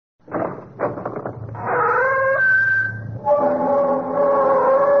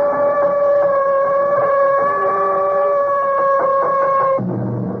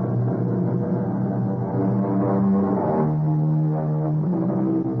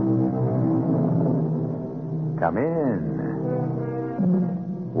Come in.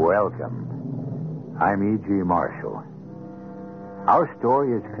 Welcome. I'm E.G. Marshall. Our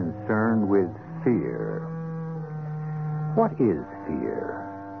story is concerned with fear. What is fear?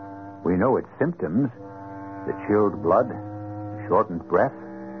 We know its symptoms, the chilled blood, shortened breath.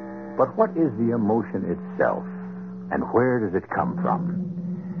 But what is the emotion itself, and where does it come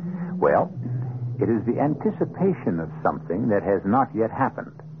from? Well, it is the anticipation of something that has not yet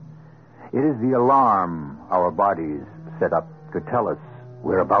happened. It is the alarm our bodies set up to tell us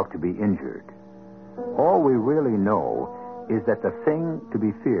we're about to be injured. All we really know is that the thing to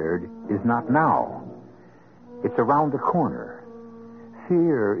be feared is not now. It's around the corner.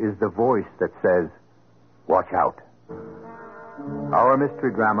 Fear is the voice that says, watch out. Our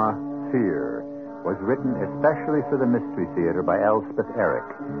mystery drama, Fear, was written especially for the Mystery Theater by Elspeth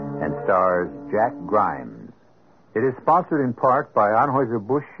and stars Jack Grimes. It is sponsored in part by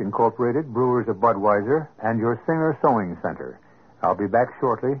Anheuser-Busch Incorporated, Brewers of Budweiser, and your Singer Sewing Center. I'll be back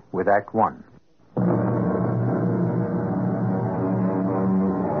shortly with Act One.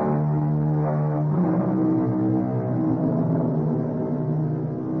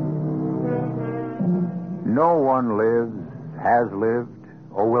 No one lives, has lived,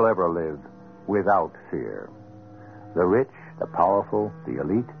 or will ever live without fear. The rich, the powerful, the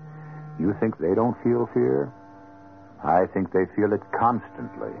elite, you think they don't feel fear? I think they feel it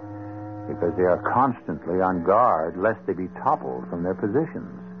constantly, because they are constantly on guard lest they be toppled from their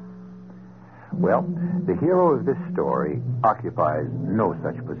positions. Well, the hero of this story occupies no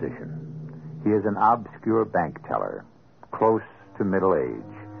such position. He is an obscure bank teller, close to middle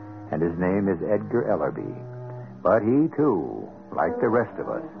age, and his name is Edgar Ellerby. But he, too, like the rest of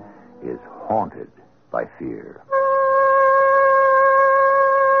us, is haunted by fear.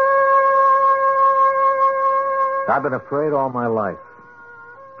 I've been afraid all my life.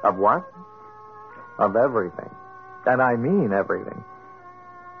 Of what? Of everything. And I mean everything.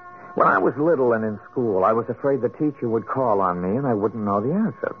 When I was little and in school, I was afraid the teacher would call on me and I wouldn't know the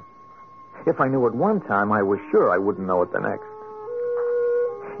answer. If I knew it one time, I was sure I wouldn't know it the next.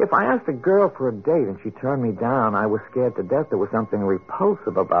 If I asked a girl for a date and she turned me down, I was scared to death there was something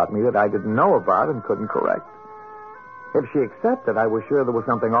repulsive about me that I didn't know about and couldn't correct. If she accepted, I was sure there was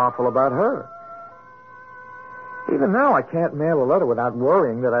something awful about her. Even now, I can't mail a letter without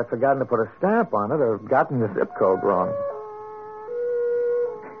worrying that I've forgotten to put a stamp on it or gotten the zip code wrong.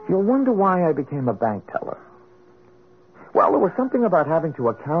 You'll wonder why I became a bank teller. Well, there was something about having to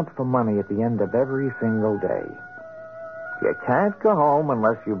account for money at the end of every single day. You can't go home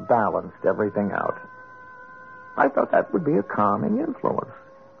unless you've balanced everything out. I thought that would be a calming influence.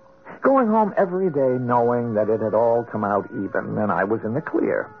 Going home every day knowing that it had all come out even and I was in the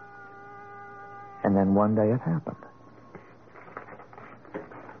clear. And then one day it happened.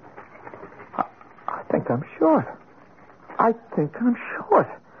 I think I'm short.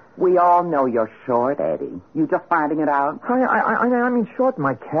 We all know you're short, Eddie. You just finding it out? I mean short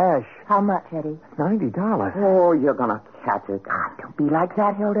my cash. How much, Eddie? $90. Oh, you're going to catch it. God, don't be like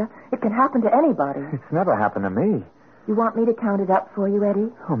that, Hilda. It can happen to anybody. It's never happened to me. You want me to count it up for you, Eddie?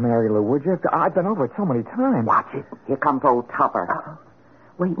 Oh, Mary Lou, would you? I've been over it so many times. Watch it. Here comes old Tupper. Uh-oh.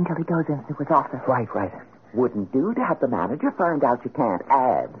 Wait until he goes into his office. Right. Wouldn't do to have the manager find out you can't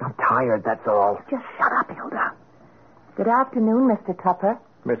add. I'm tired, that's all. Just shut up, Hilda. Good afternoon, Mr. Tupper.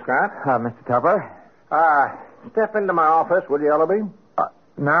 Miss Grant? Mr. Tupper? Step into my office, will you, Ellerby?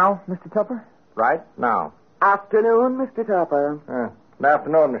 Now, Mr. Tupper? Right now. Afternoon, Mr. Tupper. Good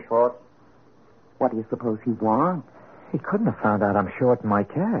afternoon, Miss Schwartz. What do you suppose he wants? He couldn't have found out I'm short in my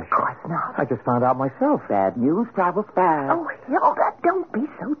cash. Of course not. I just found out myself. Bad news travels fast. Oh, Hilda, don't be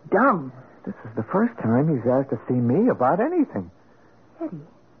so dumb. This is the first time he's asked to see me about anything. Eddie,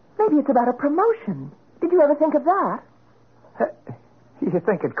 maybe it's about a promotion. Did you ever think of that? You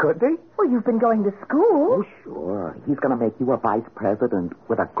think it could be? Well, you've been going to school. Oh, sure. He's going to make you a vice president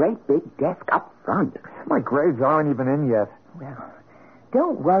with a great big desk up front. My grades aren't even in yet. Well,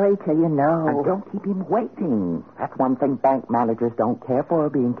 don't worry till you know. And don't keep him waiting. That's one thing bank managers don't care for,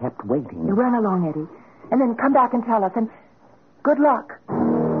 being kept waiting. You run along, Eddie, and then come back and tell us, and good luck.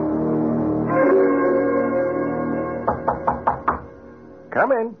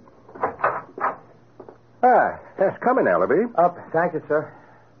 Come in. Yes, come in, Ellerby. Thank you, sir.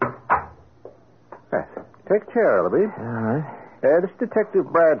 Yes, take a chair, Ellerby. All right. This is Detective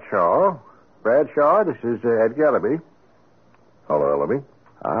Bradshaw. Bradshaw, this is Edgar Ellerby. Hello, Ellerby.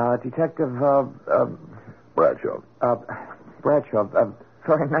 Detective, Bradshaw. Bradshaw,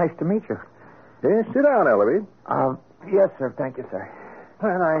 very nice to meet you. Yes, sit down, Ellerby. Yes, sir. Thank you, sir.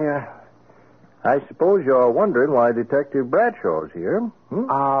 Well, I suppose you're wondering why Detective Bradshaw's here.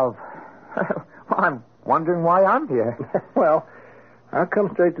 Well, I'm wondering why I'm here. Well, I'll come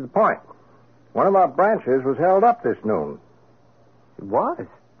straight to the point. One of our branches was held up this noon. It was?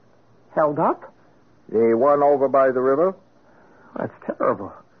 Held up? The one over by the river? That's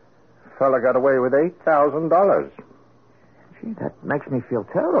terrible. Fella got away with $8,000. Gee, that makes me feel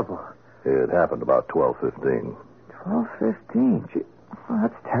terrible. It happened about 12:15. 12:15? Gee,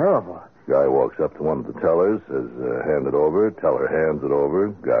 that's terrible. Guy walks up to one of the tellers, says, hand it over. Teller hands it over.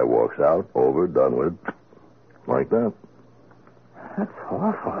 Guy walks out, over, done with. Like that. That's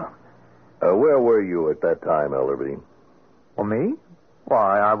awful. Where were you at that time, Ellerby? Well, me?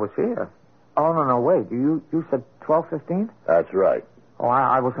 Why, I was here. Oh, no, wait. You said 12:15? That's right. Oh,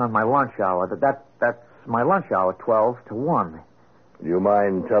 I was on my lunch hour. That's my lunch hour, 12 to 1. Do you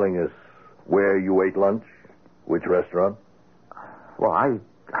mind telling us where you ate lunch? Which restaurant? Well, I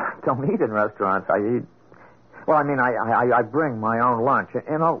don't eat in restaurants. I eat... Well, I mean, I bring my own lunch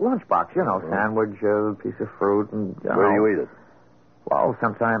in a lunchbox, sandwich, a piece of fruit, and... Where do you eat it? Well,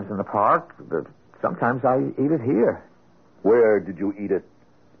 sometimes in the park, but sometimes I eat it here. Where did you eat it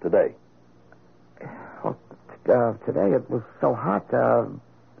today? Well, today it was so hot.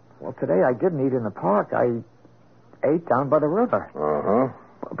 Well, today I didn't eat in the park. I ate down by the river. Uh-huh.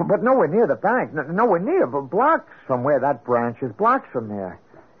 But nowhere near the bank. Nowhere near, but blocks from where that branch is. Blocks from there.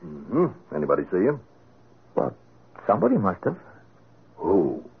 Mm-hmm. Anybody see you? Well, somebody must have.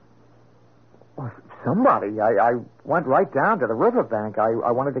 Who? Well, somebody. I went right down to the riverbank.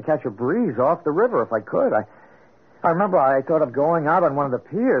 I wanted to catch a breeze off the river if I could. I remember I thought of going out on one of the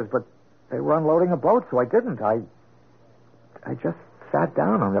piers, but they were unloading a boat, so I didn't. I just sat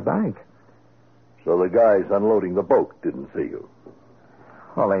down on the bank. So the guys unloading the boat didn't see you?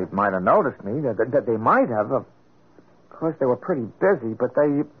 Well, they might have noticed me. That they might have. Of course, they were pretty busy, but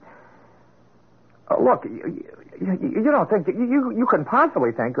they... look, you don't think that... You couldn't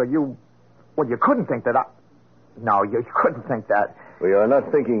possibly think, or you... Well, you couldn't think that I... No, you couldn't think that. We are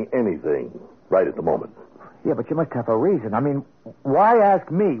not thinking anything right at the moment. Yeah, but you must have a reason. I mean, why ask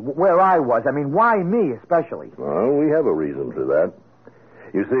me where I was? I mean, why me especially? Well, we have a reason for that.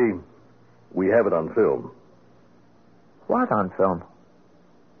 You see, we have it on film. What on film?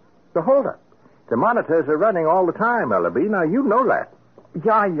 The holdup. The monitors are running all the time, Ellerby. Now, you know that.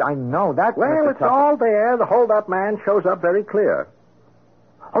 Yeah, I know that. Well, it's all there. The holdup man shows up very clear.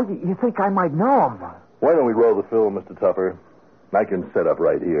 Oh, you think I might know him? Why don't we roll the film, Mr. Tupper? I can set up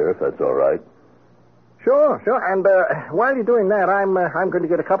right here, if that's all right. Sure. And while you're doing that, I'm going to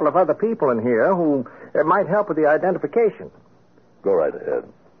get a couple of other people in here who might help with the identification. Go right ahead.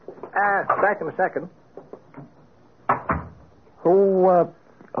 Back in a second. Who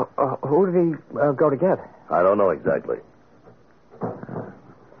did he go to get? I don't know exactly.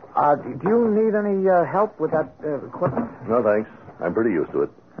 Do you need any help with that equipment? No, thanks. I'm pretty used to it.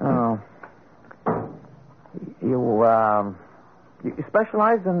 Oh. You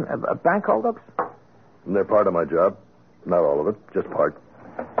specialize in bank holdups? They're part of my job. Not all of it, just part.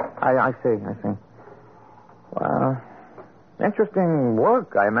 I see. Well, interesting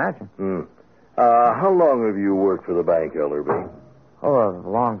work, I imagine. How long have you worked for the bank, Ellerby? Oh, a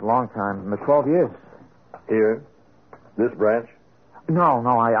long time. 12 years. Here? This branch? No,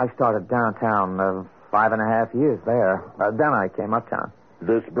 I started downtown 5.5 years there. Then I came uptown.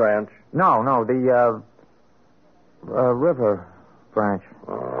 This branch? No, the river branch.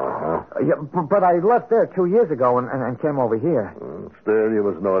 Uh-huh. Yeah, but I left there 2 years ago and came over here. Still, you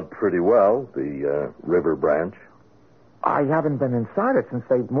must know it pretty well, the river branch. I haven't been inside it since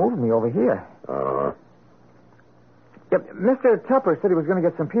they moved me over here. Uh-huh. Yeah, Mr. Tupper said he was going to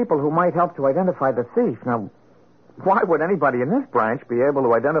get some people who might help to identify the thief. Now, why would anybody in this branch be able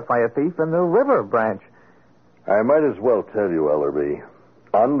to identify a thief in the river branch? I might as well tell you, Ellerby.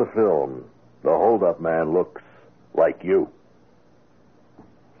 On the film, the hold-up man looks like you.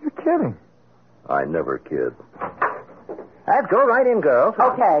 You're kidding. I never kid. Let's go right in, girls.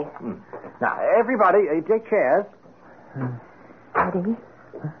 Okay. Now, everybody, take chairs. Eddie,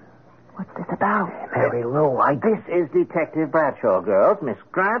 what's this about? Mary Lou, this is Detective Bradshaw, girls. Miss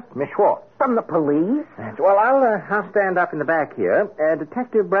Grant, Miss Schwartz. From the police? Well, I'll stand up in the back here.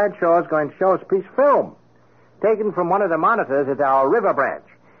 Detective Bradshaw is going to show us a piece of film taken from one of the monitors at our river branch.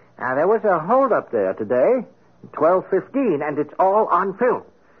 Now, there was a hold-up there today, 12:15, and it's all on film.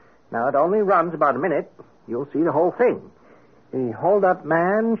 Now, it only runs about a minute. You'll see the whole thing. The hold-up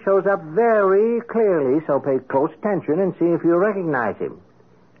man shows up very clearly, so pay close attention and see if you recognize him.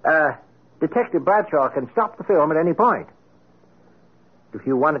 Detective Bradshaw can stop the film at any point. If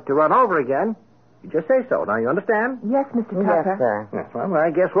you want it to run over again, you just say so. Now, you understand? Yes, Mr. Tupper. Yes, sir. Yes, well, I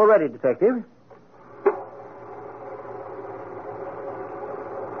guess we're ready, Detective.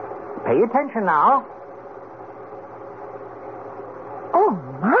 Pay attention now. Oh,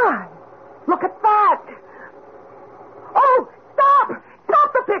 my. Look at that. Oh, stop.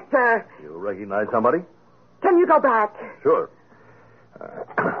 Stop the picture. You recognize somebody? Can you go back? Sure.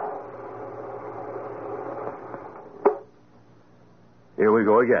 Here we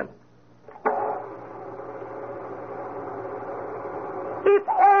go again. It's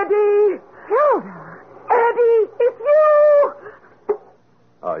Eddie. Hilda. Eddie, it's you.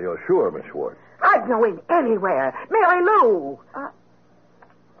 You're sure, Miss Schwartz? I'd know him anywhere. Mary Lou.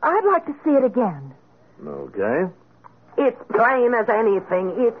 I'd like to see it again. Okay. It's plain as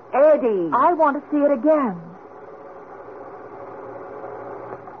anything. It's Eddie. I want to see it again.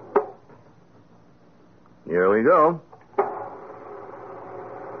 Here we go.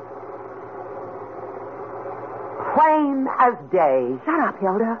 Plain as day. Shut up,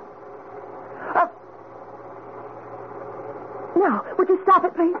 Hilda. No, would you stop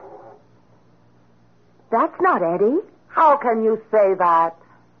it, please? That's not Eddie. How can you say that?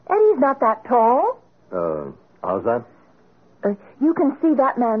 Eddie's not that tall. How's that? You can see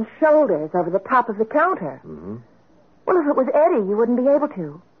that man's shoulders over the top of the counter. Mm-hmm. Well, if it was Eddie, you wouldn't be able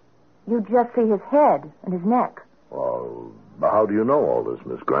to. You'd just see his head and his neck. Well, how do you know all this,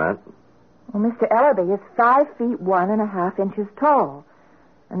 Miss Grant? Well, Mr. Ellerby is 5 feet 1.5 inches tall.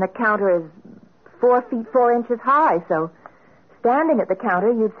 And the counter is 4 feet 4 inches high, so standing at the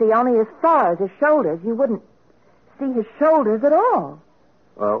counter, you'd see only as far as his shoulders. You wouldn't see his shoulders at all.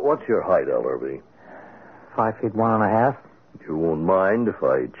 What's your height, Ellerby? 5 feet 1.5. You won't mind if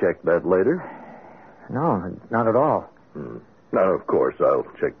I check that later? No, not at all. Now, of course, I'll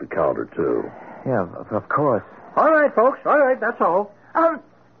check the counter, too. Yeah, of course. All right, folks. All right, that's all.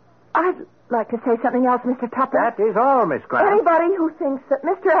 I'd like to say something else, Mr. Tupper. That is all, Miss Grant. Anybody who thinks that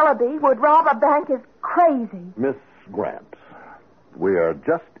Mr. Ellerby would rob a bank is crazy. Miss Grant, we are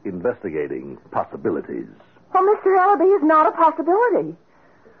just investigating possibilities. Well, Mr. Ellerby is not a possibility.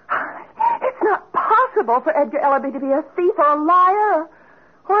 It's not possible for Edgar Ellerby to be a thief or a liar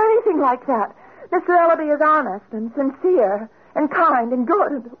or anything like that. Mr. Ellerby is honest and sincere and kind and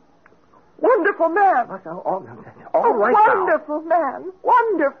good and a wonderful man. All right, wonderful man.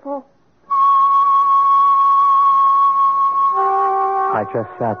 Wonderful. I just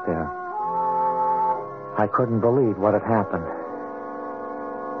sat there. I couldn't believe what had happened.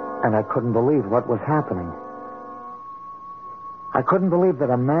 And I couldn't believe what was happening. I couldn't believe that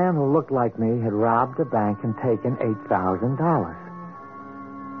a man who looked like me had robbed a bank and taken $8,000.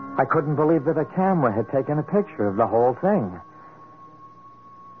 I couldn't believe that a camera had taken a picture of the whole thing.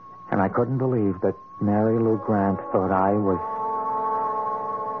 And I couldn't believe that Mary Lou Grant thought I was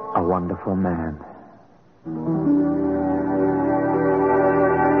a wonderful man.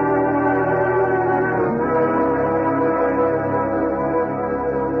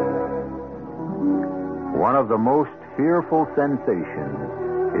 One of the most fearful sensations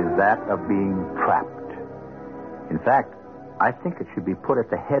is that of being trapped. In fact, I think it should be put at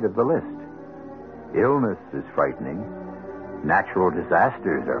the head of the list. Illness is frightening. Natural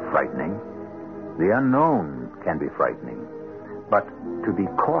disasters are frightening. The unknown can be frightening. But to be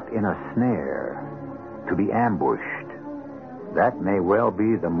caught in a snare, to be ambushed, that may well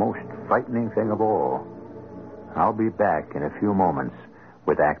be the most frightening thing of all. I'll be back in a few moments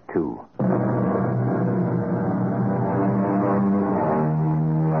with Act 2.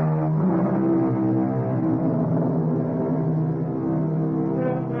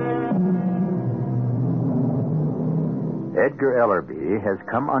 Edgar Ellerby has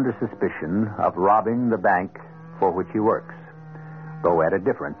come under suspicion of robbing the bank for which he works, though at a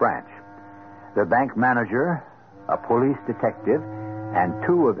different branch. The bank manager, a police detective, and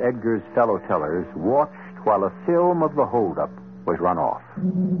 2 of Edgar's fellow tellers watched while a film of the holdup was run off.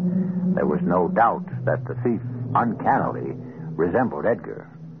 There was no doubt that the thief uncannily resembled Edgar.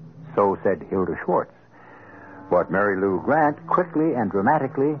 So said Hilda Schwartz. But Mary Lou Grant quickly and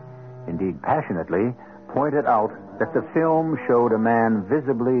dramatically, indeed passionately, pointed out that the film showed a man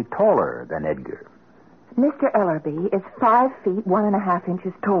visibly taller than Edgar. Mr. Ellerby is 5 feet 1.5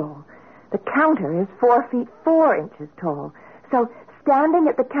 inches tall. The counter is 4 feet 4 inches tall. So, standing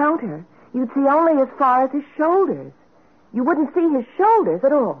at the counter, you'd see only as far as his shoulders. You wouldn't see his shoulders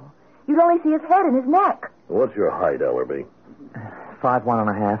at all. You'd only see his head and his neck. What's your height, Ellerby? 5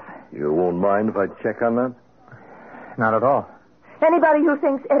 1.5. You won't mind if I check on that? Not at all. Anybody who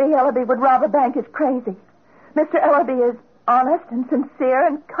thinks Eddie Ellerby would rob a bank is crazy. Mr. Ellerby is honest and sincere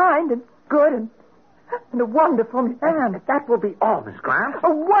and kind and good and a wonderful man. That will be all, Miss Grant. A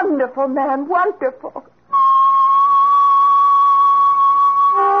wonderful man. Wonderful.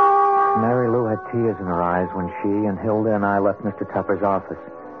 Mary Lou had tears in her eyes when she and Hilda and I left Mr. Tupper's office.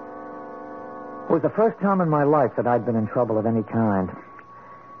 It was the first time in my life that I'd been in trouble of any kind.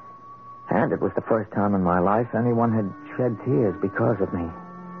 And it was the first time in my life anyone had shed tears because of me.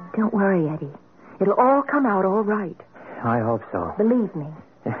 Don't worry, Eddie. It'll all come out all right. I hope so. Believe me.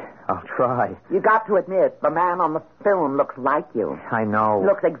 I'll try. You got to admit, the man on the film looks like you. I know.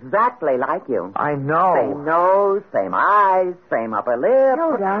 Looks exactly like you. I know. Same nose, same eyes, same upper lip.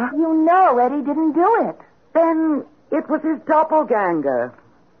 Hilda, you know Eddie didn't do it. Then it was his doppelganger.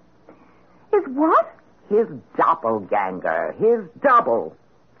 His what? His doppelganger. His double.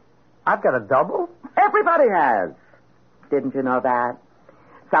 I've got a double? Everybody has. Didn't you know that?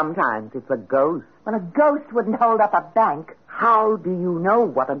 Sometimes it's a ghost. Well, a ghost wouldn't hold up a bank. How do you know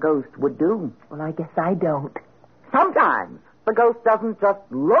what a ghost would do? Well, I guess I don't. Sometimes the ghost doesn't just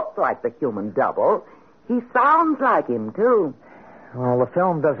look like the human double. He sounds like him, too. Well, the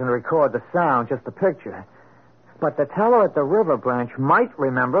film doesn't record the sound, just the picture. But the teller at the river branch might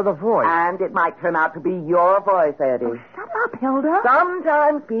remember the voice. And it might turn out to be your voice, Eddie. Oh, shut up, Hilda.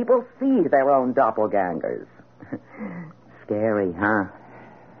 Sometimes people see their own doppelgangers. Scary, huh?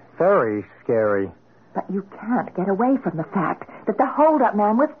 Very scary. But you can't get away from the fact that the hold-up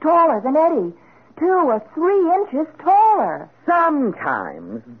man was taller than Eddie. 2 or 3 inches taller.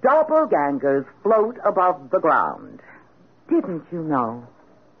 Sometimes doppelgangers float above the ground. Didn't you know?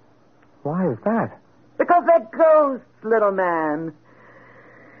 Why is that? Because they're ghosts, little man.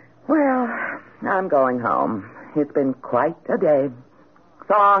 Well, I'm going home. It's been quite a day.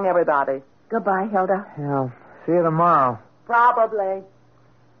 So long, everybody. Goodbye, Hilda. Yeah, see you tomorrow. Probably.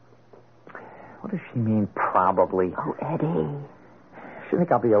 What does she mean, probably? Oh, Eddie. She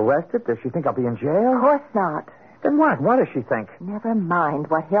think I'll be arrested? Does she think I'll be in jail? Of course not. Then what? What does she think? Never mind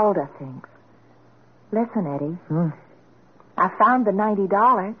what Hilda thinks. Listen, Eddie. I found the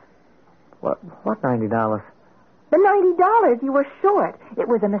 $90. What $90? The $90 you were short. It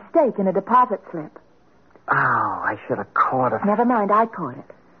was a mistake in a deposit slip. Oh, I should have caught it. Never mind, I caught it.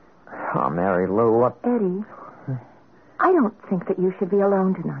 Oh, Mary Lou, what? Eddie, I don't think that you should be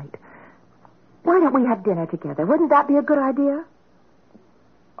alone tonight. Why don't we have dinner together? Wouldn't that be a good idea?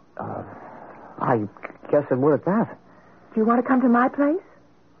 I guess it would at that. Do you want to come to my place?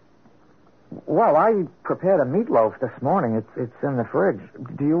 Well, I prepared a meatloaf this morning. It's in the fridge.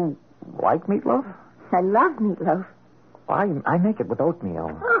 Do you like meatloaf? I love meatloaf. I make it with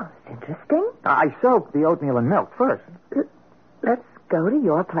oatmeal. Oh, it's interesting. I soak the oatmeal in milk first. Let's go to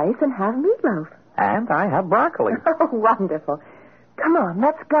your place and have meatloaf. And I have broccoli. Oh, wonderful. Come on,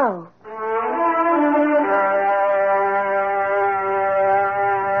 let's go.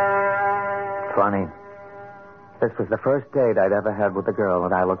 Funny. This was the first date I'd ever had with a girl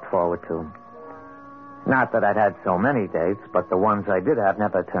that I looked forward to. Not that I'd had so many dates, but the ones I did have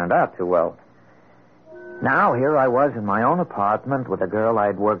never turned out too well. Now, here I was in my own apartment with a girl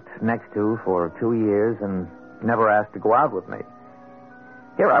I'd worked next to for 2 years and never asked to go out with me.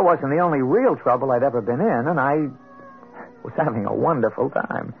 Here I was in the only real trouble I'd ever been in, and I was having a wonderful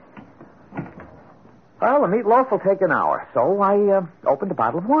time. Well, the meatloaf will take an hour, so I opened a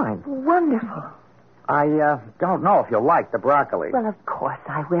bottle of wine. Wonderful. I don't know if you'll like the broccoli. Well, of course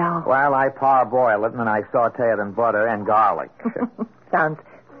I will. Well, I parboil it, and then I saute it in butter and garlic. Sounds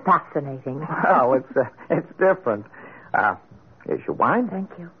fascinating. Oh, it's different. Here's your wine.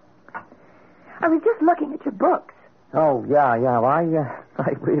 Thank you. I was just looking at your books. Oh, yeah. Well,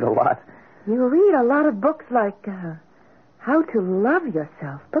 I read a lot. You read a lot of books like How to Love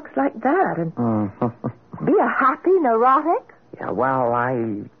Yourself, books like that, and Be a Happy Neurotic. Yeah, well,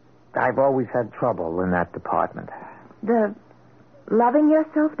 I've always had trouble in that department. The loving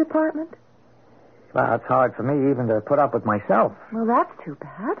yourself department? Well, it's hard for me even to put up with myself. Well, that's too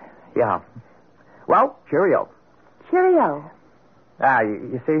bad. Yeah. Well, cheerio. Cheerio.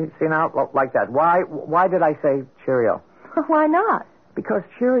 You see now, like that. Why did I say cheerio? Why not? Because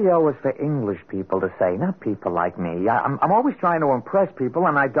cheerio is for English people to say, not people like me. I'm always trying to impress people,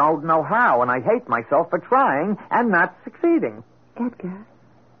 and I don't know how, and I hate myself for trying and not succeeding. Edgar,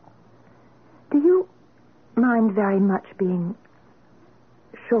 do you mind very much being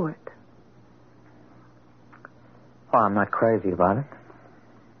short? Well, I'm not crazy about it.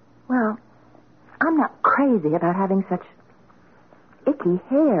 Well, I'm not crazy about having such icky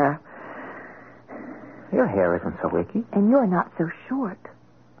hair. Your hair isn't so icky. And you're not so short.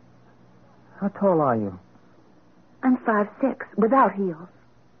 How tall are you? I'm 5'6", without heels.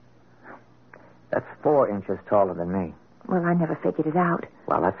 That's 4 inches taller than me. Well, I never figured it out.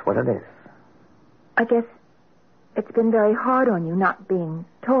 Well, that's what it is. I guess it's been very hard on you not being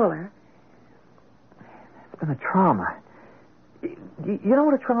taller. It's been a trauma. You know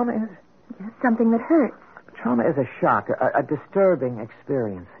what a trauma is? Yes, something that hurts. Trauma is a shock, a disturbing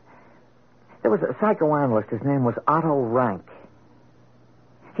experience. There was a psychoanalyst. His name was Otto Rank.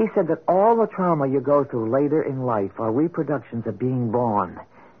 He said that all the trauma you go through later in life are reproductions of being born.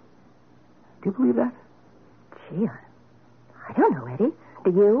 Do you believe that? Gee, I don't know, Eddie.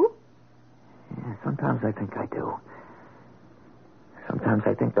 Do you? Yeah, sometimes I think I do. Sometimes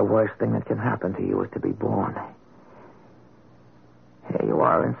I think the worst thing that can happen to you is to be born. Here you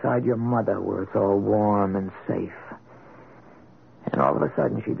are inside your mother where it's all warm and safe. And all of a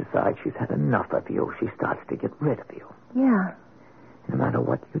sudden she decides she's had enough of you. She starts to get rid of you. Yeah. No matter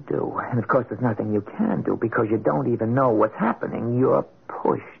what you do. And of course there's nothing you can do because you don't even know what's happening. You're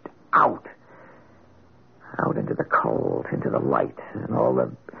pushed out. Out into the cold, into the light, and all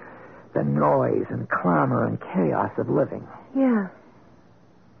the noise and clamor and chaos of living. Yeah.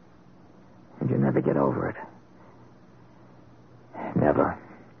 And you never get over it. Never.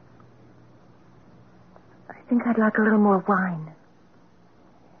 I think I'd like a little more wine.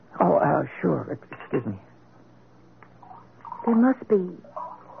 Oh, sure. Excuse me. There must be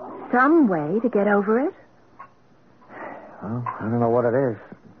some way to get over it. Well, I don't know what it is.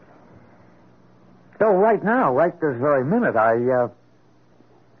 Though right now, right this very minute, I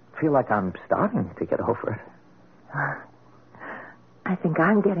feel like I'm starting to get over it. I think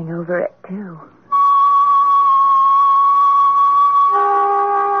I'm getting over it, too.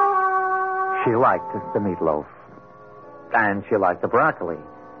 She liked the meatloaf. And she liked the broccoli.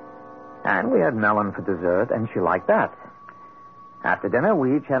 And we had melon for dessert, and she liked that. After dinner,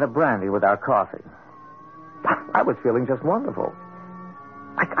 we each had a brandy with our coffee. I was feeling just wonderful.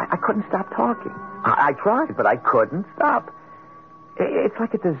 I couldn't stop talking. I tried, but I couldn't stop. It's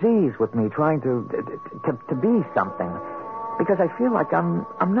like a disease with me, trying to be something. Because I feel like I'm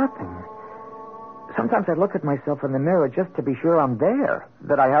nothing. Sometimes I look at myself in the mirror just to be sure I'm there,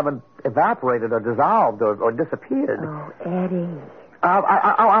 that I haven't evaporated or dissolved or disappeared. Oh, Eddie.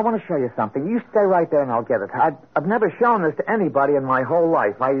 I want to show you something. You stay right there and I'll get it. I've never shown this to anybody in my whole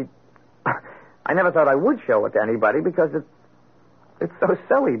life. I never thought I would show it to anybody because it's so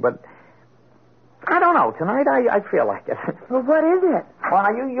silly, but I don't know. Tonight I feel like it. Well, what is it?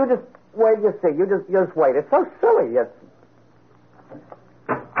 Well, you just wait. You see. You just wait. It's so silly.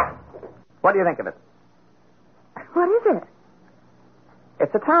 What do you think of it? What is it?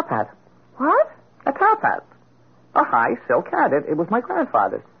 It's a top hat. What? A top hat. A high silk hat. It was my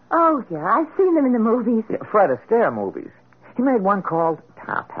grandfather's. Oh, yeah. I've seen them in the movies. Yeah, Fred Astaire movies. He made one called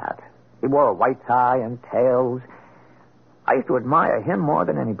Top Hat. He wore a white tie and tails. I used to admire him more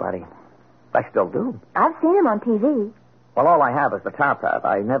than anybody. I still do. I've seen him on TV. Well, all I have is the top hat.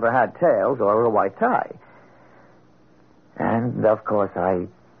 I never had tails or a white tie. And, of course, I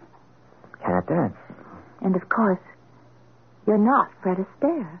can't dance. And, of course, you're not Fred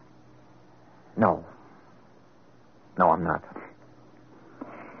Astaire. No. No, I'm not.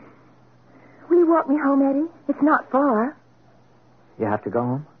 Will you walk me home, Eddie? It's not far. You have to go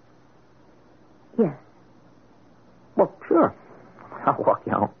home? Yes. Well, sure. I'll walk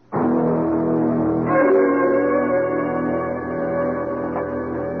you home.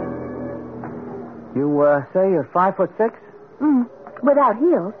 You say you're 5'6"? Without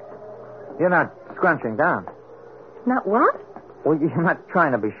heels. You're not scrunching down. Not what? Well, you're not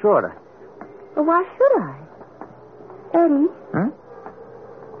trying to be shorter. Well, why should I? Eddie. Hmm?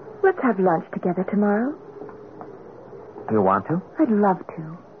 Let's have lunch together tomorrow. You want to? I'd love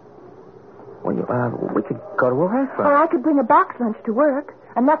to. Well, we could go to a restaurant. Or I could bring a box lunch to work.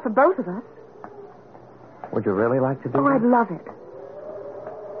 Enough for both of us. Would you really like to do Oh, that? I'd love it.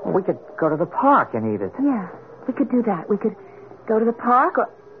 Well, we could go to the park and eat it. Yeah, we could do that. We could go to the park,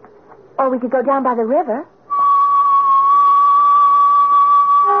 or we could go down by the river.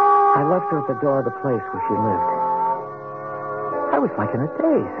 I left her at the door of the place where she lived. I was like in a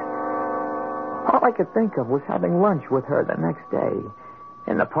daze. All I could think of was having lunch with her the next day.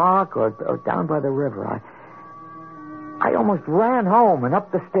 In the park or down by the river. I almost ran home and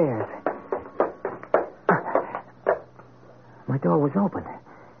up the stairs. My door was open.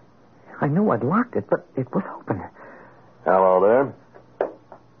 I knew I'd locked it, but it was open. Hello there.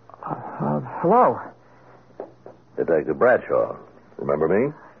 Hello. Detective Bradshaw. Remember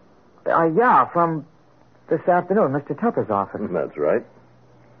me? Yeah, from this afternoon, Mr. Tupper's office. That's right.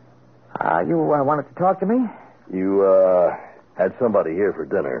 You wanted to talk to me? You, had somebody here for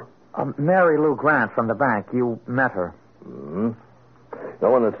dinner. Mary Lou Grant from the bank. You met her. Mm-hmm. The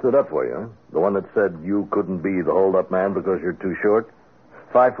one that stood up for you, huh? The one that said you couldn't be the hold-up man because you're too short?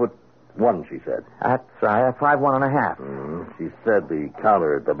 5'1", she said. That's right, 5'1.5". Mm-hmm. She said the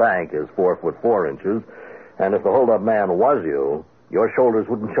counter at the bank is 4'4", and if the hold-up man was you, your shoulders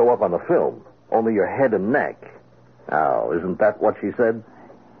wouldn't show up on the film, only your head and neck. Now, isn't that what she said?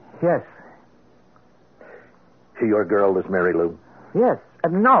 Yes. She your girl, this Mary Lou? Yes.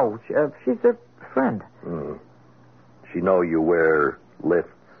 No, she's a friend. She know you wear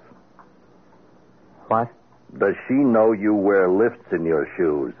lifts? What? Does she know you wear lifts in your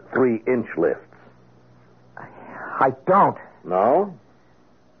shoes? 3-inch lifts? I don't. No?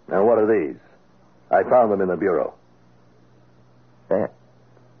 Now, what are these? I found them in the bureau. They're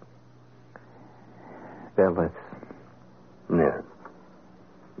lifts. Yeah.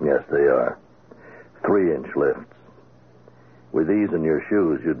 Yes, they are. 3-inch lifts. With these in your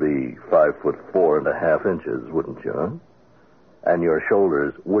shoes, you'd be 5'4.5" wouldn't you, huh? And your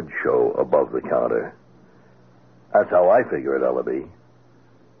shoulders would show above the counter. That's how I figure it, Ellaby.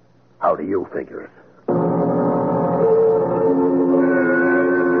 How do you figure it?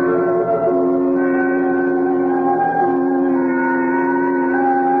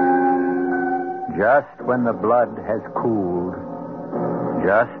 Just when the blood has cooled,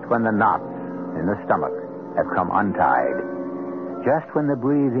 just when the knots in the stomach have come untied, just when the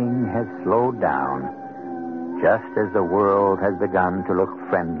breathing has slowed down, just as the world has begun to look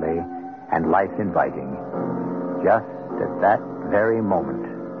friendly and life-inviting, just at that very moment,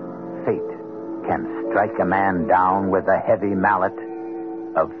 fate can strike a man down with the heavy mallet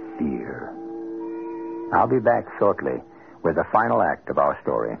of fear. I'll be back shortly with the final act of our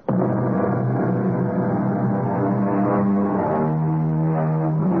story.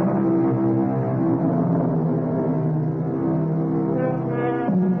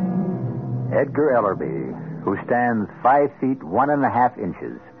 Edgar Ellerby, who stands 5 feet 1.5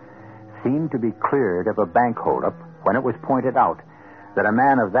 inches, seemed to be cleared of a bank holdup when it was pointed out that a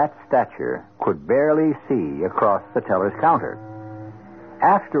man of that stature could barely see across the teller's counter.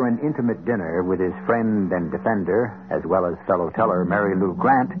 After an intimate dinner with his friend and defender, as well as fellow teller Mary Lou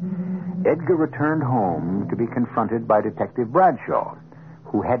Grant, Edgar returned home to be confronted by Detective Bradshaw,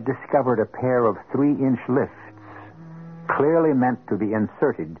 who had discovered a pair of 3-inch lifts, clearly meant to be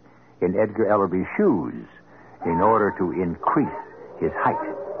inserted in Edgar Ellerby's shoes in order to increase his height.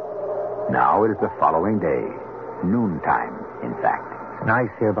 Now it is the following day, noontime, in fact. It's nice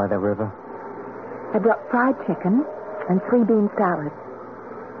here by the river. I brought fried chicken and 3-bean salad.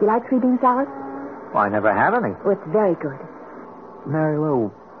 You like 3-bean salad? Well, I never had any. Oh, it's very good. Mary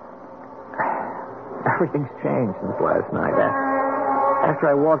Lou, everything's changed since last night. After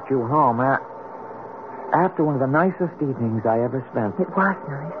I walked you home, after one of the nicest evenings I ever spent. It was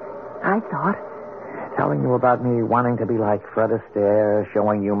nice, I thought. Telling you about me wanting to be like Fred Astaire,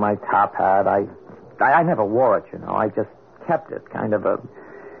 showing you my top hat. I never wore it, you know. I just kept it, kind of a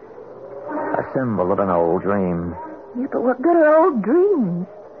symbol of an old dream. Yeah, but what good are old dreams?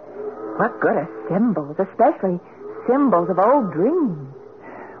 What good are symbols, especially symbols of old dreams?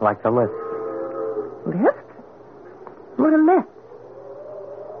 Like the lifts. Lifts? What are lifts?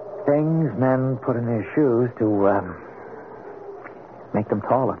 Things men put in their shoes to make them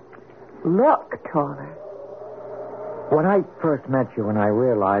taller. Look taller. When I first met you and I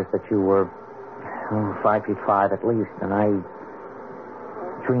realized that you were 5'5" at least, and I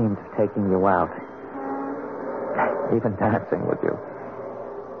dreamed of taking you out, even dancing with you.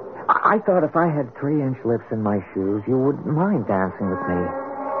 I thought if I had 3-inch lifts in my shoes, you wouldn't mind dancing with me.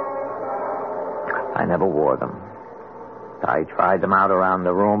 I never wore them. I tried them out around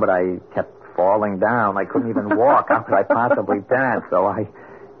the room, but I kept falling down. I couldn't even walk. How could I possibly dance? So I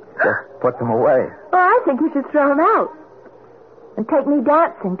just put them away. Well, I think you should throw them out and take me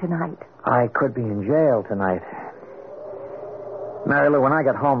dancing tonight. I could be in jail tonight. Mary Lou, when I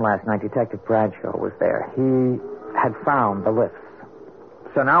got home last night, Detective Bradshaw was there. He had found the lifts.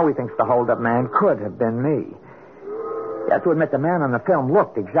 So now he thinks the hold-up man could have been me. You have to admit the man on the film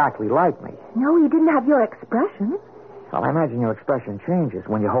looked exactly like me. No, he didn't have your expression. Well, I imagine your expression changes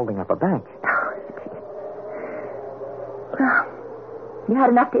when you're holding up a bank. Well, you had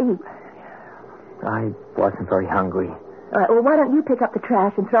enough to eat. I wasn't very hungry. All right, well, why don't you pick up the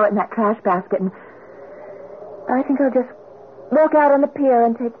trash and throw it in that trash basket, and I think I'll just walk out on the pier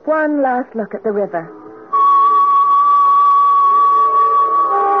and take one last look at the river.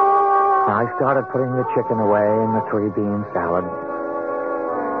 I started putting the chicken away and the 3-bean salad.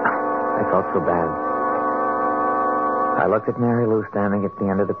 I felt so bad. I looked at Mary Lou standing at the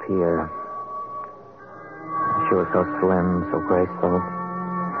end of the pier. She was so slim, so graceful,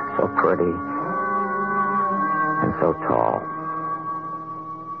 so pretty, and so tall.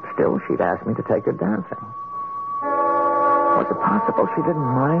 Still, she'd asked me to take her dancing. Was it possible she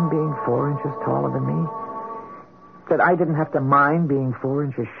didn't mind being 4 inches taller than me? That I didn't have to mind being 4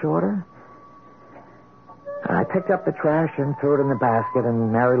 inches shorter? And I picked up the trash and threw it in the basket,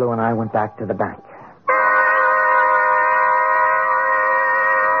 and Mary Lou and I went back to the bank.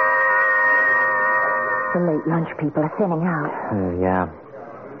 The late lunch people are thinning out. Yeah.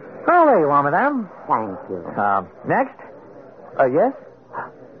 Oh, there you are, madame. Thank you. Next? Yes?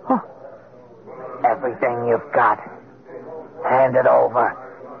 Oh. Everything you've got. Hand it over.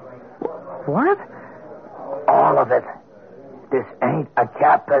 What? All of it. This ain't a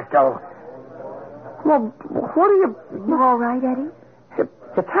cap pistol. Well, what are you... You all right, Eddie?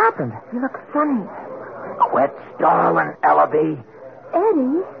 It's happened. You look funny. Quit stalling, Ellaby.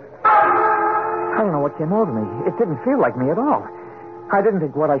 Eddie? I don't know what came over me. It didn't feel like me at all. I didn't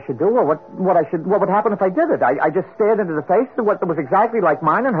think what I should do or what would happen if I did it. I just stared into the face of what was exactly like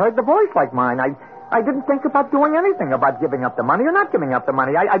mine and heard the voice like mine. I didn't think about doing anything, about giving up the money or not giving up the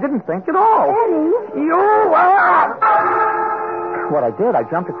money. I didn't think at all. Eddie? You What I did, I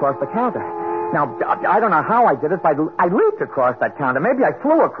jumped across the counter. Now, I don't know how I did it, but I leaped across that counter. Maybe I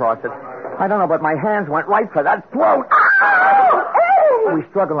flew across it. I don't know, but my hands went right for that throat. Eddie! We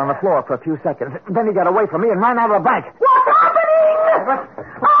struggled on the floor for a few seconds. Then he got away from me and ran out of the bank. What's happening?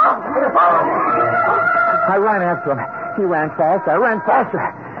 I ran after him. He ran fast. I ran faster.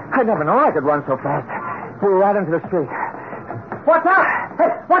 I never knew I could run so fast. We were right into the street. What's up?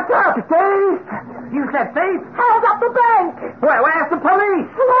 Hey, what's up? Thief! You said thief? Held up the bank. Where's the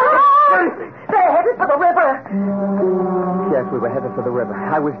police? They're headed for the river. Yes, we were headed for the river.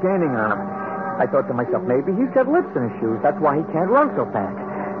 I was gaining on him. I thought to myself, maybe he's got lips in his shoes. That's why he can't run so fast.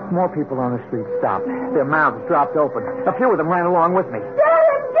 More people on the street stopped. Their mouths dropped open. A few of them ran along with me. Get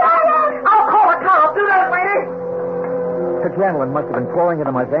him! I'll call a car. Do that, lady. Adrenaline must have been pouring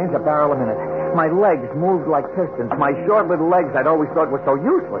into my veins a barrel a minute. My legs moved like pistons. My short little legs I'd always thought were so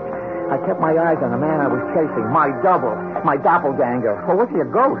useless. I kept my eyes on the man I was chasing, my double, my doppelganger. Or was he a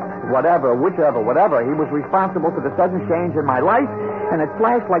ghost? Whatever, whichever, whatever. He was responsible for the sudden change in my life, and it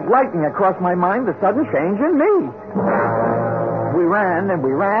flashed like lightning across my mind, the sudden change in me. We ran, and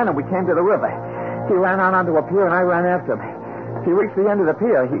we came to the river. He ran on onto a pier, and I ran after him. He reached the end of the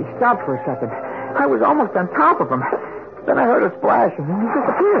pier. He stopped for a second. I was almost on top of him. Then I heard a splash, and he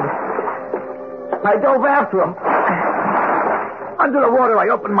disappeared. I dove after him. Under the water, I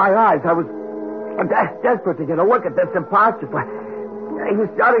opened my eyes. I was desperate to get a look at this imposter. He was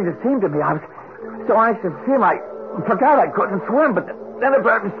starting to seem to me. I was so anxious to see him, I forgot I couldn't swim, but then a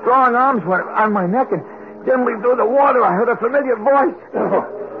pair of strong arms went on my neck, and dimly through the water, I heard a familiar voice.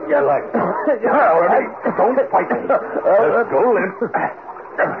 You're like... Well, don't fight me. Just go limp.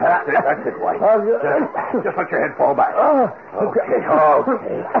 That's it, White. Just let your head fall back. Okay.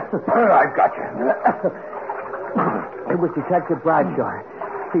 I've got you. It was Detective Bradshaw.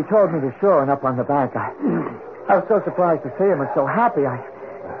 He told me to shore and up on the bank. I was so surprised to see him and so happy. I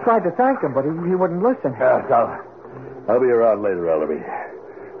tried to thank him, but he wouldn't listen. I'll be around later, Ellerby.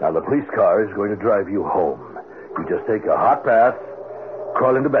 Now, the police car is going to drive you home. You just take a hot bath,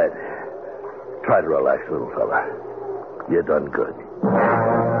 crawl into bed. Try to relax, little fella. You done good.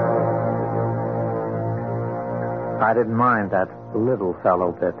 I didn't mind that little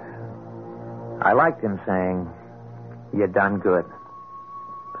fellow bit. I liked him saying, "You done good."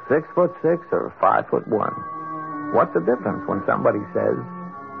 6'6" or 5'1". What's the difference when somebody says,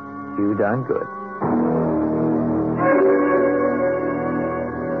 "You done good"?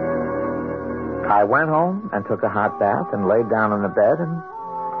 I went home and took a hot bath and laid down on the bed and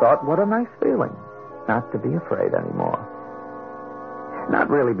thought, what a nice feeling not to be afraid anymore. Not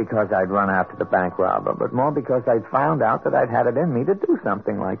really because I'd run after the bank robber, but more because I'd found out that I'd had it in me to do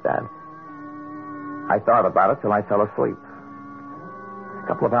something like that. I thought about it till I fell asleep. A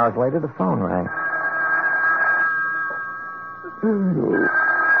couple of hours later, the phone rang.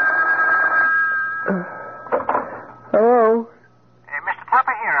 Hello? Mr.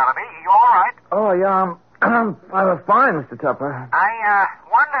 Tupper here, Ellaby. You all right? Oh, yeah, I was fine, Mr. Tupper. I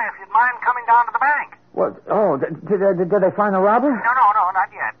wonder if you'd mind coming down to the bank. What? Oh, did they find the robber? No, not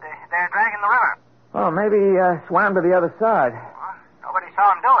yet. They're dragging the river. Oh, maybe he swam to the other side. Well, nobody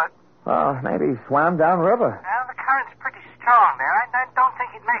saw him do it. Oh, maybe he swam downriver. Well, the current's pretty strong there. I don't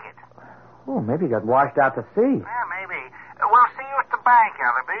think he'd make it. Oh, maybe he got washed out to sea. Yeah, maybe. We'll see you at the bank,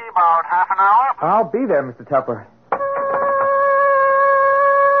 Ellaby, about half an hour. I'll be there, Mr. Tupper.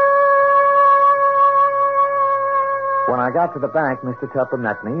 When I got to the bank, Mr. Tupper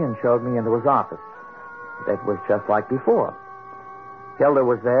met me and showed me into his office. It was just like before. Hilda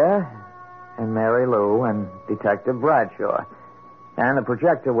was there, and Mary Lou, and Detective Bradshaw. And the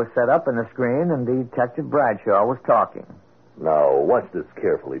projector was set up in the screen, and Detective Bradshaw was talking. Now, watch this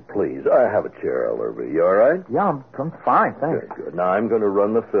carefully, please. I have a chair, Ellerby. You all right? Yeah, I'm fine, thanks. Good. Now, I'm going to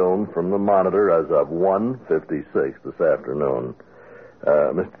run the film from the monitor as of 1:56 this afternoon.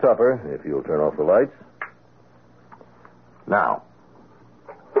 Mr. Tupper, if you'll turn off the lights. Now.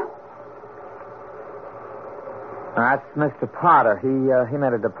 That's Mr. Potter. He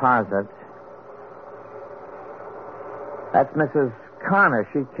made a deposit. That's Mrs. Connor.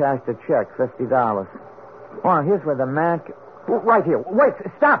 She cashed a check, $50. Oh, here's where the man... Right here. Wait,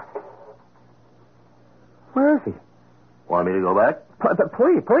 stop. Where is he? Want me to go back?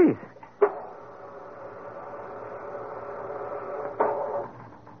 Please.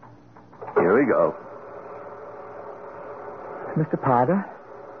 Here we go. Mr. Potter.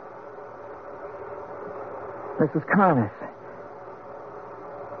 Mrs. Connors.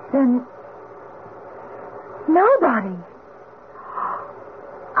 Then... nobody.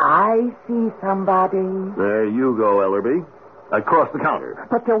 I see somebody. There you go, Ellerby. Across the counter.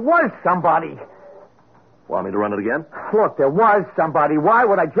 But there was somebody. Want me to run it again? Look, there was somebody. Why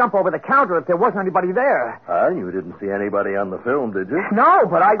would I jump over the counter if there wasn't anybody there? You didn't see anybody on the film, did you? No,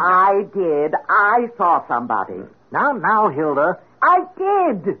 but I did. I saw somebody. Now, Hilda. I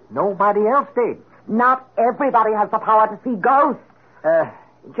did. Nobody else did. Not everybody has the power to see ghosts.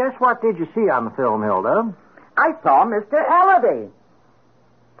 Just what did you see on the film, Hilda? I saw Mr. Ellerby.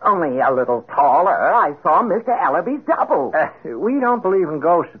 Only a little taller. I saw Mr. Ellerby's double. We don't believe in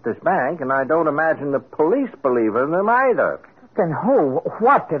ghosts at this bank, and I don't imagine the police believe in them either. Then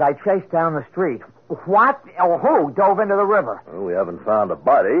what did I chase down the street? What or who dove into the river? Well, we haven't found a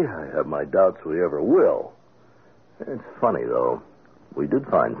body. I have my doubts we ever will. It's funny, though. We did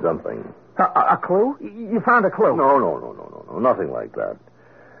find something. A clue? You found a clue? No. Nothing like that.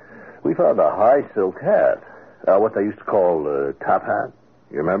 We found a high silk hat. What they used to call a top hat.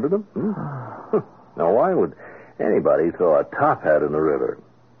 You remember them? Now, why would anybody throw a top hat in the river?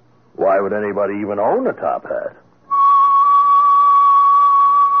 Why would anybody even own a top hat?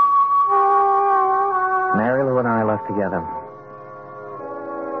 Mary Lou and I left together.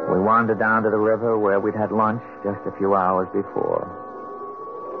 We wandered down to the river where we'd had lunch just a few hours before.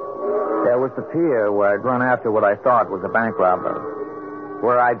 There was the pier where I'd run after what I thought was a bank robber.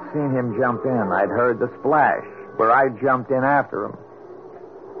 Where I'd seen him jump in. I'd heard the splash. Where I jumped in after him.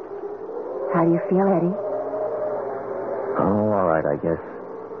 How do you feel, Eddie? Oh, all right, I guess.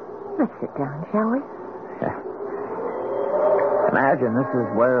 Let's sit down, shall we? Imagine this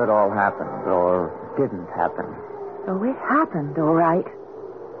is where it all happened, or didn't happen. Oh, it happened, all right.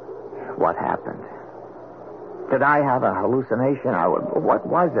 What happened? Did I have a hallucination? What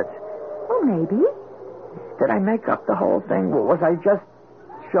was it? Well, maybe. Did I make up the whole thing? Was I just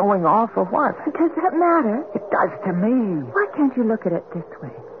showing off, or what? Does that matter? It does to me. Why can't you look at it this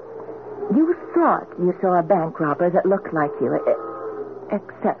way? You thought you saw a bank robber that looked like you,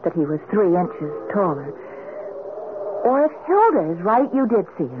 except that he was 3 inches taller. Or if Hilda is right, you did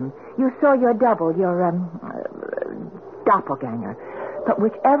see him. You saw your double, your doppelganger. But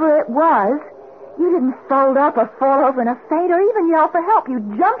whichever it was, you didn't fold up or fall over in a faint or even yell for help. You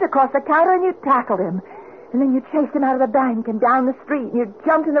jumped across the counter and you tackled him. And then you chased him out of the bank and down the street. And you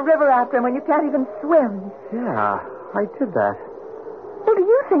jumped in the river after him when you can't even swim. Yeah, I did that. Well, do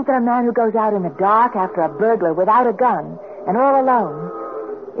you think that a man who goes out in the dark after a burglar without a gun and all alone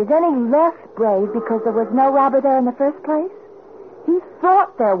is any less brave because there was no robber there in the first place? He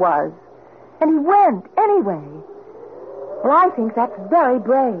thought there was, and he went anyway. Well, I think that's very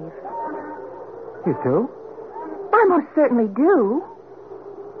brave. You do? I most certainly do.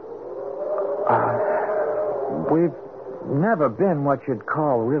 We've never been what you'd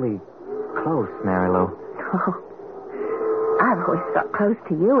call really close, Mary Lou. Oh, I've always felt close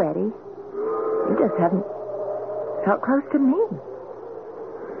to you, Eddie. You just haven't felt close to me.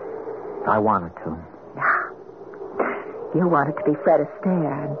 I wanted to. You wanted to be Fred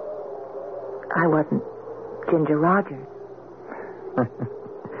Astaire, and I wasn't Ginger Rogers.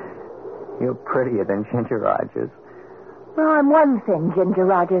 You're prettier than Ginger Rogers. Well, I'm one thing Ginger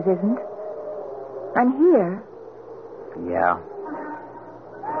Rogers isn't. I'm here. Yeah.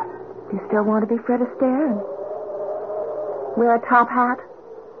 Do you still want to be Fred Astaire and wear a top hat?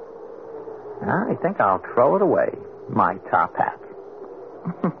 I think I'll throw it away, my top hat.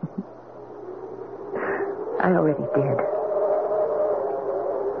 I already did.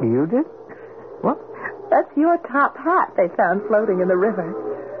 You did? What? That's your top hat they found floating in the river.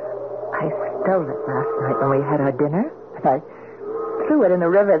 I stole it last night when we had our dinner. And I threw it in the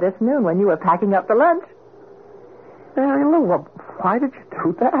river this noon when you were packing up the lunch. Lou, why did you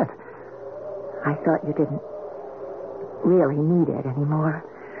do that? I thought you didn't really need it anymore.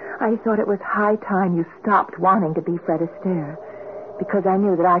 I thought it was high time you stopped wanting to be Fred Astaire, because I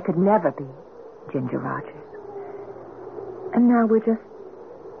knew that I could never be Ginger Rogers. And now we're just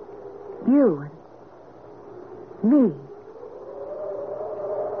you and me.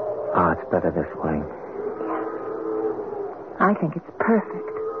 Oh, it's better this way. I think it's perfect.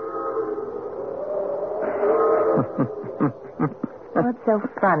 What's so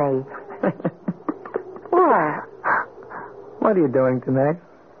funny? What? What are you doing tonight?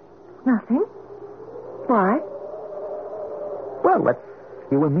 Nothing. Why? Well, let's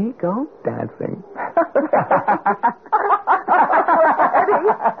you and me go dancing.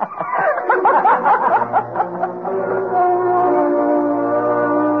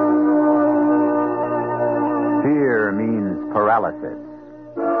 Fear means paralysis.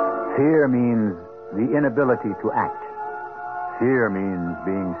 Fear means the inability to act. Fear means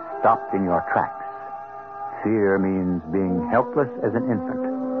being stopped in your tracks. Fear means being helpless as an infant.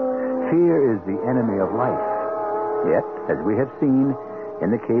 Fear is the enemy of life. Yet, as we have seen in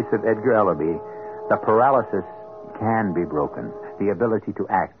the case of Edgar Ellerby, the paralysis can be broken. The ability to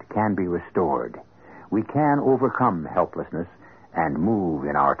act can be restored. We can overcome helplessness and move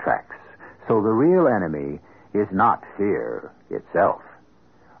in our tracks. So the real enemy is not fear itself,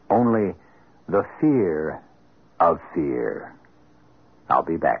 only the fear of fear. I'll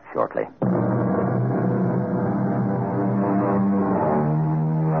be back shortly.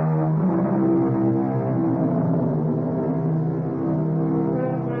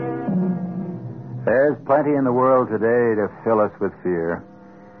 There's plenty in the world today to fill us with fear.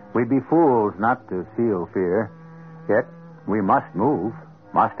 We'd be fools not to feel fear. Yet we must move,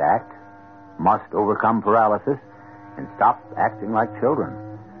 must act, must overcome paralysis, and stop acting like children.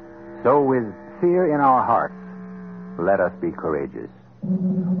 So with fear in our hearts, let us be courageous.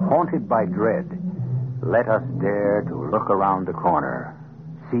 Haunted by dread, let us dare to look around the corner,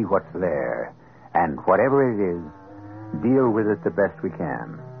 see what's there, and whatever it is, deal with it the best we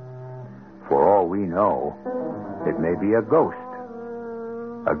can. For all we know, it may be a ghost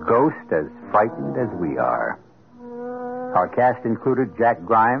as frightened as we are. Our cast included Jack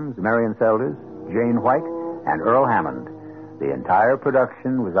Grimes, Marion Seldes, Jane White, and Earl Hammond. The entire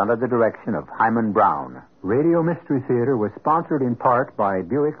production was under the direction of Hyman Brown. Radio Mystery Theater was sponsored in part by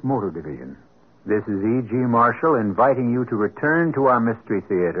Buick Motor Division. This is E.G. Marshall inviting you to return to our Mystery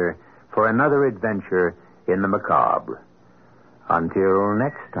Theater for another adventure in the macabre. Until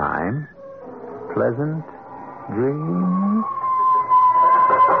next time, pleasant dreams.